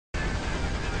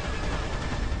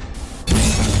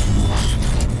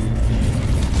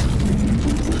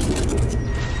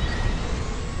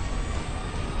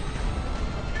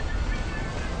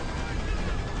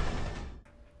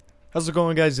How's it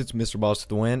going, guys? It's Mr. Boss with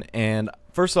the Win, and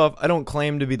first off, I don't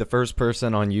claim to be the first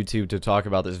person on YouTube to talk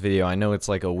about this video. I know it's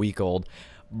like a week old,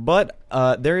 but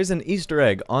there is an Easter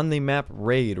egg on the map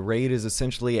Raid. Raid is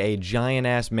essentially a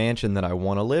giant-ass mansion that I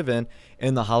want to live in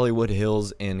the Hollywood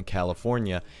Hills in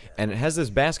California, and it has this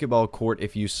basketball court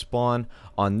if you spawn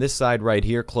on this side right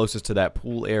here, closest to that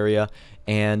pool area,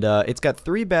 and it's got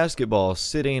 3 basketballs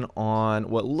sitting on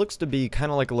what looks to be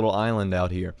kind of like a little island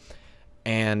out here,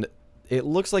 and it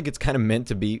looks like it's kind of meant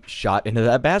to be shot into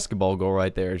that basketball goal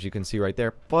right there, as you can see right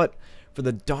there. But for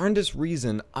the darndest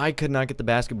reason, I could not get the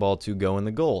basketball to go in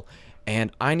the goal.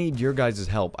 And I need your guys'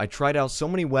 help. I tried out so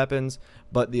many weapons,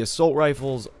 but the assault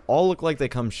rifles all look like they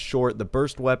come short. The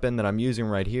burst weapon that I'm using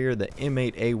right here, the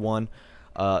M8A1,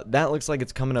 that looks like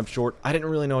it's coming up short. I didn't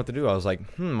really know what to do. I was like,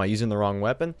 am I using the wrong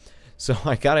weapon? So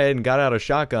I got ahead and got out a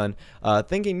shotgun,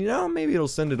 thinking, maybe it'll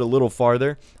send it a little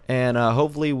farther, and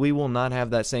hopefully we will not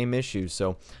have that same issue.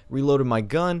 So reloaded my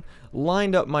gun,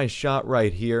 lined up my shot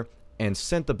right here, and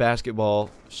sent the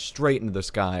basketball straight into the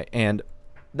sky. And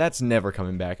that's never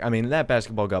coming back. I mean, that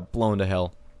basketball got blown to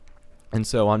hell. And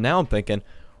so now I'm thinking,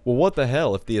 well, what the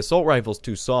hell? If the assault rifle's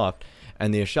too soft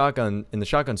and the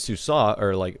shotgun's too soft,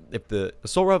 or like if the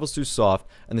assault rifle's too soft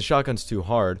and the shotgun's too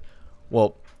hard,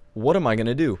 well, what am I going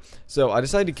to do? So I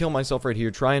decided to kill myself right here,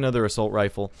 try another assault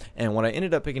rifle, and what I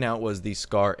ended up picking out was the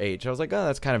Scar H. I was like, oh,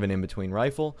 that's kind of an in-between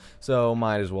rifle, so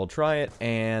might as well try it,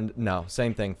 and no,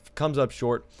 same thing, comes up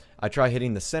short. I try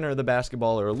hitting the center of the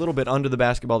basketball, or a little bit under the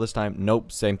basketball this time.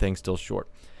 Nope, same thing, still short.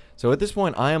 So at this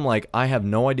point, I am like, I have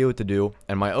no idea what to do,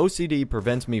 and my OCD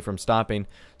prevents me from stopping,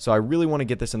 so I really want to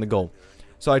get this in the goal.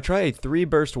 So I try a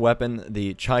 3-burst weapon,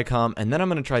 the Chi-Com, and then I'm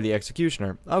going to try the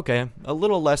Executioner. Okay, a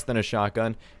little less than a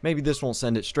shotgun. Maybe this won't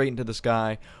send it straight into the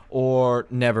sky, or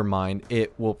never mind,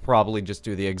 it will probably just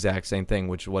do the exact same thing,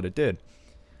 which is what it did.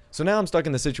 So now I'm stuck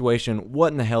in the situation,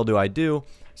 what in the hell do I do?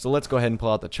 So let's go ahead and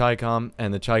pull out the Chi-Com,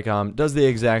 and the Chi-Com does the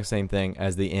exact same thing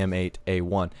as the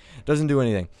M8A1. Doesn't do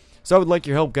anything. So I would like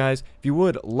your help, guys. If you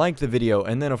would, like the video,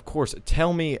 and then of course,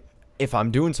 tell me if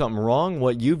I'm doing something wrong,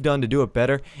 what you've done to do it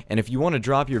better, and if you want to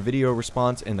drop your video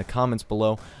response in the comments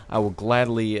below, I will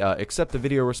gladly accept the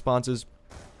video responses.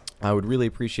 I would really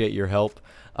appreciate your help.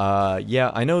 Yeah,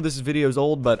 I know this video is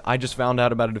old, but I just found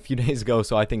out about it a few days ago,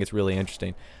 so I think it's really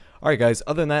interesting. Alright guys,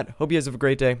 other than that, hope you guys have a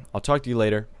great day. I'll talk to you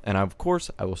later, and of course,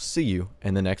 I will see you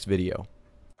in the next video.